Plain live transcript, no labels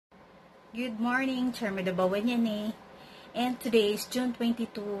Good morning, Charmy yan eh. And today is June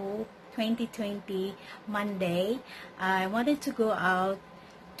 22, 2020, Monday. I wanted to go out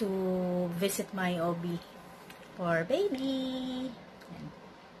to visit my OB for baby.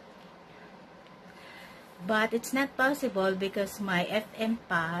 But it's not possible because my FM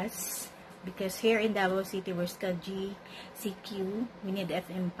pass, because here in Davao City we're still GCQ, we need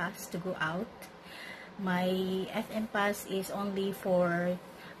FM pass to go out. My FM pass is only for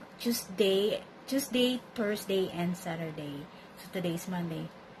Tuesday, Thursday, and Saturday. So, today is Monday.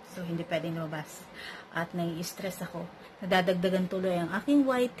 So, hindi pwedeng lumabas. At nai-stress ako. Nadadagdagan tuloy ang aking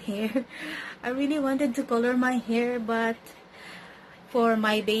white hair. I really wanted to color my hair, but for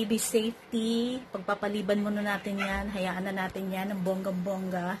my baby safety, pagpapaliban muna natin yan. Hayaan na natin yan ng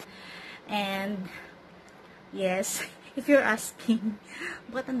bongga-bongga. And, yes, if you're asking,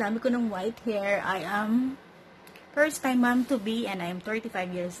 bakit ang dami ko ng white hair? I am first time mom to be, and I am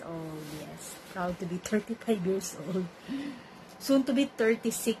 35 years old. Yes, proud to be 35 years old. Soon to be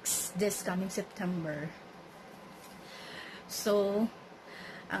 36 this coming September. So,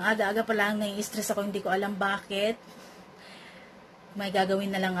 ang aga-aga pa lang nai-stress ako, hindi ko alam bakit. May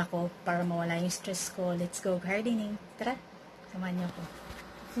gagawin na lang ako para mawala yung stress ko. Let's go gardening. Tara, samahan niyo ako.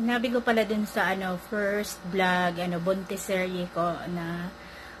 Sinabi ko pala dun sa first vlog, Buntis Serye ko na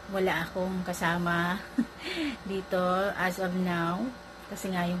wala akong kasama dito as of now. Kasi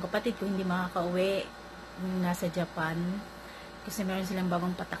nga yung kapatid ko hindi makakauwi, nasa Japan. Kasi meron silang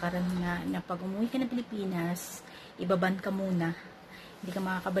bagong patakaran na pag umuwi ka ng Pilipinas, ibaban ka muna. Hindi ka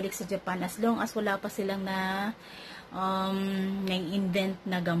makakabalik sa Japan as long as wala pa silang na-invent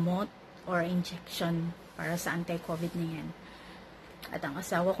na gamot or injection para sa anti-COVID na yan. At ang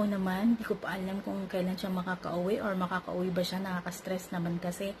asawa ko naman, hindi ko pa alam kung kailan siya makakauwi or makakauwi ba siya. Nakaka-stress naman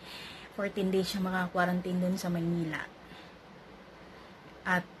kasi 14 days siya maka-quarantine dun sa Maynila.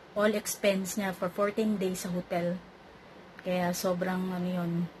 At all expense niya for 14 days sa hotel. Kaya sobrang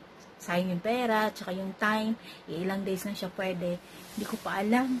sayang yung pera, tsaka yung time. Ilang days na siya pwede. Hindi ko pa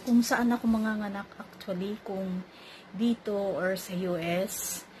alam kung saan ako manganganak actually, kung dito or sa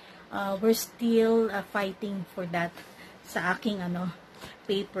US. We're still fighting for that sa aking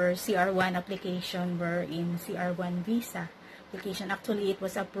paper, CR1 application, we're in CR1 visa application. Actually, it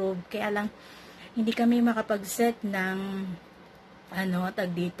was approved. Kaya lang, hindi kami makapag-set ng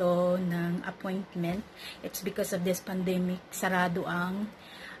ng appointment. It's because of this pandemic. Sarado ang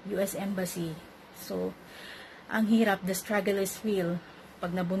US Embassy. So, ang hirap, the struggle is real.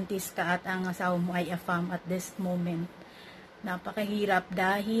 Pag nabuntis ka at ang asawa mo ay AFAM at this moment, napakahirap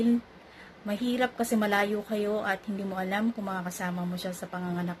dahil mahirap kasi malayo kayo at hindi mo alam kung makakasama mo siya sa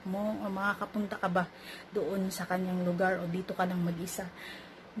panganganak mo o makakapunta ka ba doon sa kanyang lugar o dito ka lang mag-isa.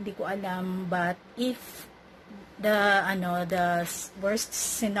 Hindi ko alam, but if the worst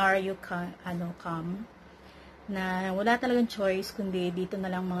scenario come na wala talagang choice kundi dito na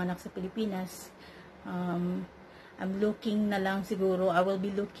lang mga anak sa Pilipinas, I'm looking na lang siguro, I will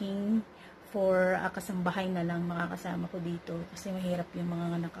be looking for kasambahay na lang makakasama ko dito kasi mahirap yung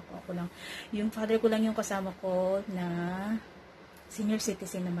mga anak ako lang. Yung father ko lang yung kasama ko na senior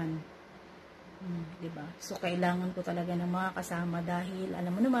citizen naman. Diba? So kailangan ko talaga ng mga kasama dahil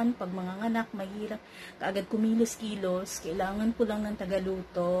alam mo naman pag mga anak mahirap kaagad kumilos-kilos, kailangan ko lang ng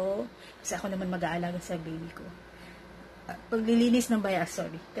tagaluto kasi ako naman mag-aalaga sa baby ko. Paglilinis ng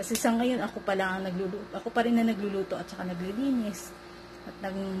sorry. Kasi sa ngayon ako pa lang ang nagluluto. Ako pa rin na nagluluto at saka naglilinis. At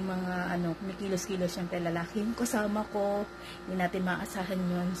ng mga kumikilos-kilos siyempre lalaki yung kasama ko, hindi natin maasahan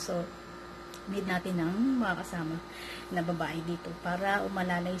yun. So, need natin ng mga kasama na babae dito para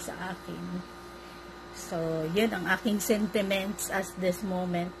umalalay sa akin. So, yun ang aking sentiments as this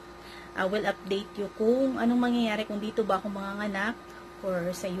moment. I will update you kung anong mangyayari, kung dito ba ako manganganak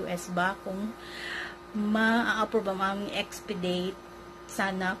or sa US ba, kung ma-approve ba ang expedite.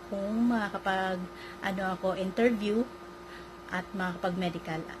 Sana kung makakapag ako interview at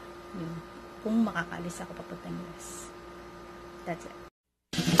makakapag-medical, kung makakalis ako papuntang US. That's it.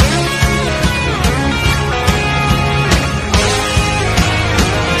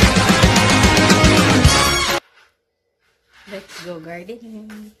 Let's go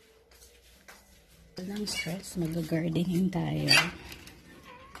gardening. Walang stress, mag-gardening tayo.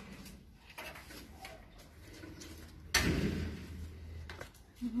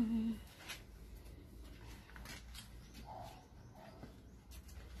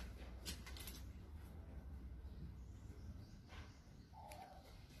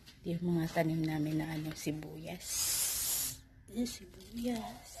 Yung mga tanim namin na sibuyas.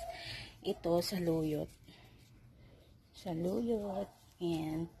 Sibuyas. Ito saluyot. Saluyot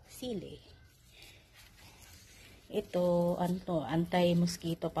and sili. Ito, ano,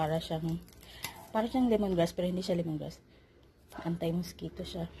 anti-mosquito, para siyang lemongrass, pero hindi siya lemongrass. Anti-mosquito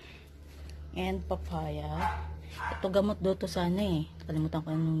siya. And papaya. Ito, gamot daw to sana eh. Kalimutan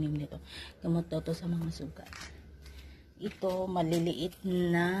ko anong name nito. Gamot daw to sa mga sugat. Ito, maliliit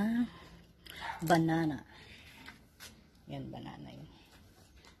na banana. Yan, banana yun.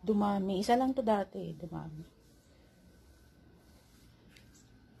 Dumami. Isa lang to dati. Dumami.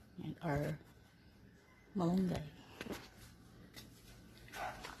 Yan, or malunggay.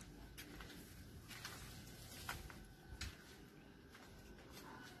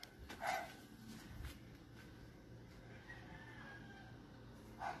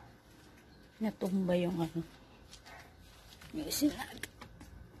 Natumba yung ano.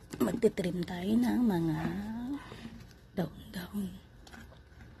 Magtitrim tayo ng mga daon-daon.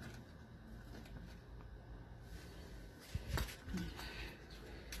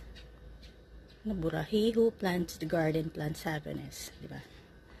 Naburahi who plants the garden plants happiness, di ba?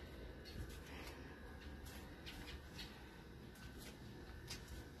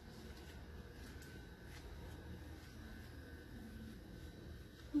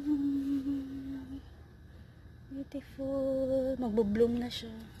 Beautiful. Magbo-bloom na siya.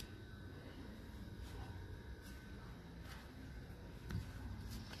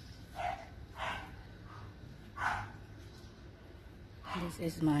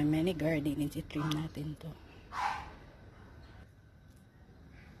 This is my mini garden. I-trim natin to.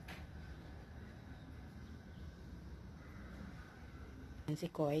 Si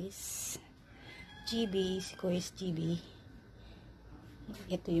Kois GB. Si Kois GB.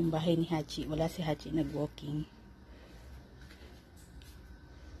 Ito yung bahay ni Hachi. Wala si Hachi nag-walking.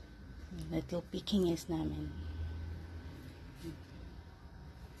 Little pickiness namin.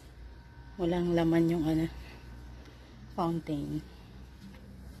 Walang laman yung ano, fountain.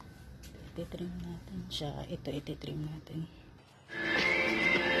 Ititrim natin siya. Ito ititrim natin.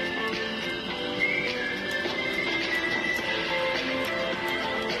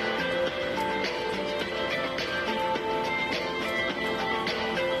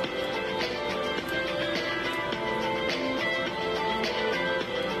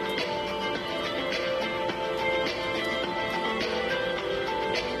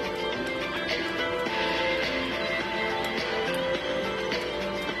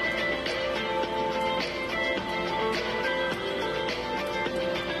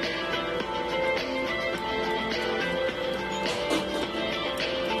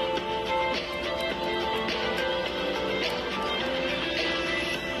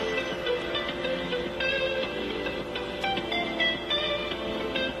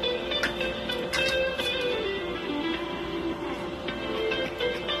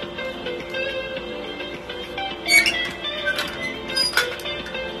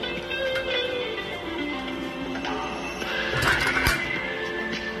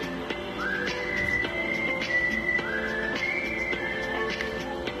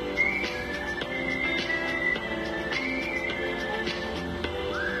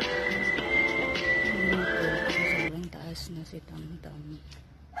 Na si Tam-Tam.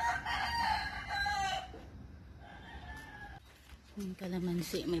 Yung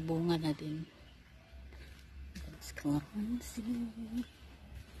kalamansi, may bunga na din. That's kalamansi.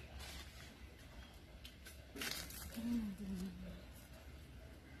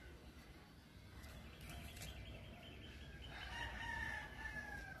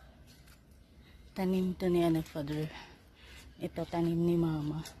 Tanim to ni father. Ito tanim ni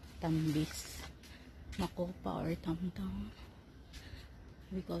mama. Tambis. Makopa or tam-tam.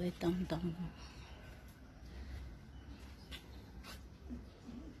 We call it tam-tam.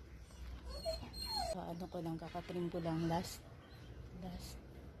 So, ano ko lang, kakatrim ko lang last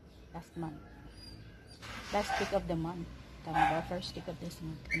month. Last week of the month. Tama ba? First week of this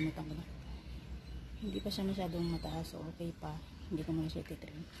month. Kalimutan ko na. Hindi pa siya masyadong mataas. So, okay pa. Hindi ko muna siya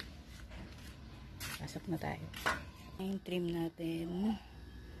titrim. Pasok na tayo. Yung trim natin.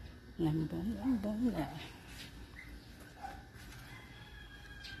 Lambong na.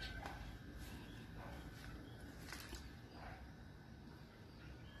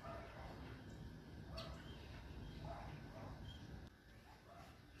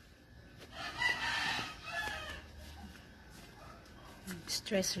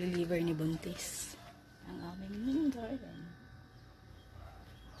 Stress reliever ni Buntis. Ang aming mini garden.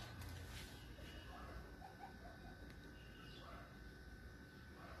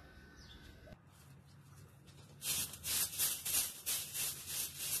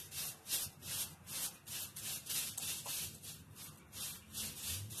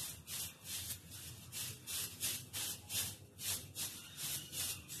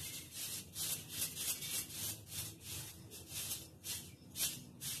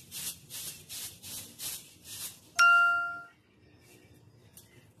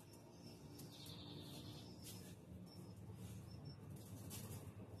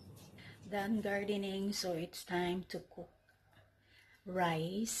 done gardening, so it's time to cook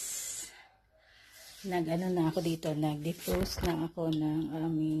rice. Nag-ano na ako dito, nag-defrost na ako ng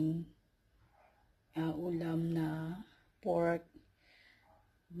aming ulam na pork.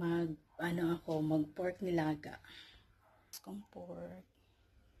 Mag-pork nilaga. Kung pork.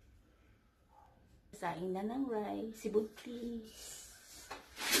 Saing na ng rice, si Buntis.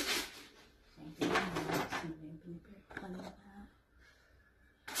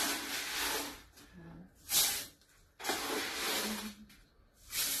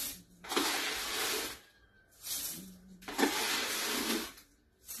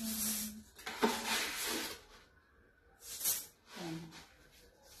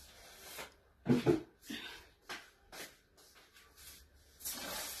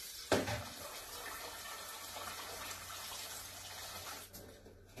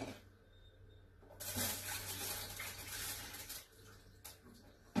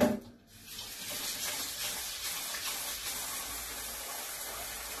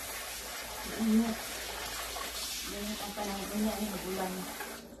 Init ang panahon niya, mag-ulan.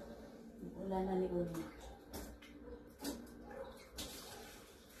 Mag-ulan na ni Uli.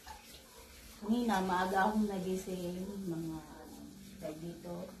 Kanina, maaga akong nagising,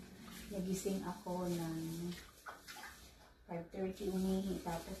 dito. Nagising ako ng 5:30 umihi,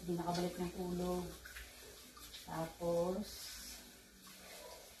 tapos di nakabalik ng tulog. Tapos,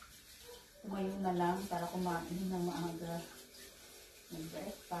 tumayo na lang para kumain ng maaga.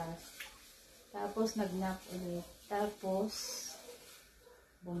 Nag-breakfast. Tapos, nag-nap ulit. Tapos,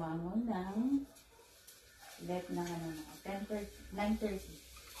 bumangon ng late na 9:30.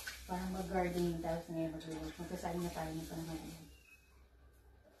 Para mag-gardening. Tapos ngayon mag-work. Magkasain na tayo ng panahon.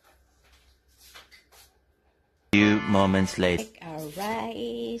 Few moments later. Like our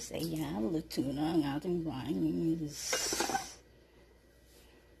rice. Ayan, luto na ang ating rice.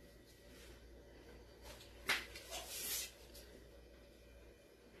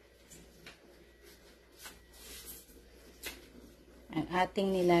 Ang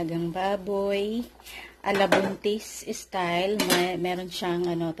ating nilagang baboy, ala Buntis style. Meron siyang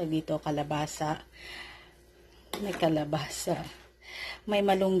dito, kalabasa. May kalabasa. May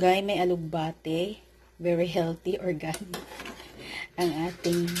malunggay, may alugbate. Very healthy, organic. Ang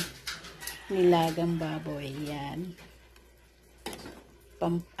ating nilagang baboy. Yan.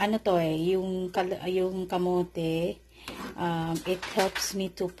 Yung kamote, it helps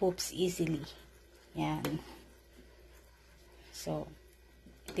me to poops easily. Yan. So,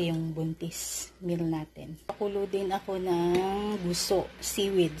 ito yung Buntis meal natin. Pakulo din ako ng guso,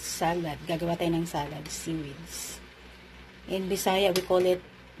 seaweed salad. Gagawa tayo ng salad, seaweeds. In Bisaya, we call it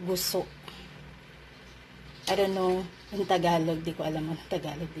guso. I don't know in Tagalog. Di ko alam ang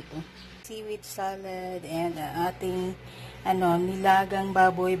Tagalog dito. Seaweed salad and ating nilagang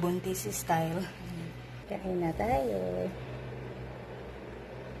baboy Buntis style. Kain na tayo.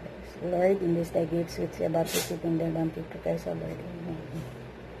 Lord, in this thy gifts which about to sit in the lamp, prepare sa Lord. Amen.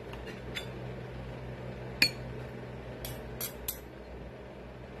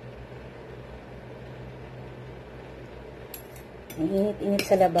 Ang init-init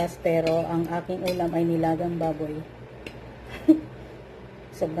sa labas, pero ang aking ulam ay nilagang baboy.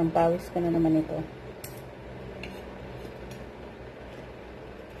 Sobrang pawis ko na naman ito.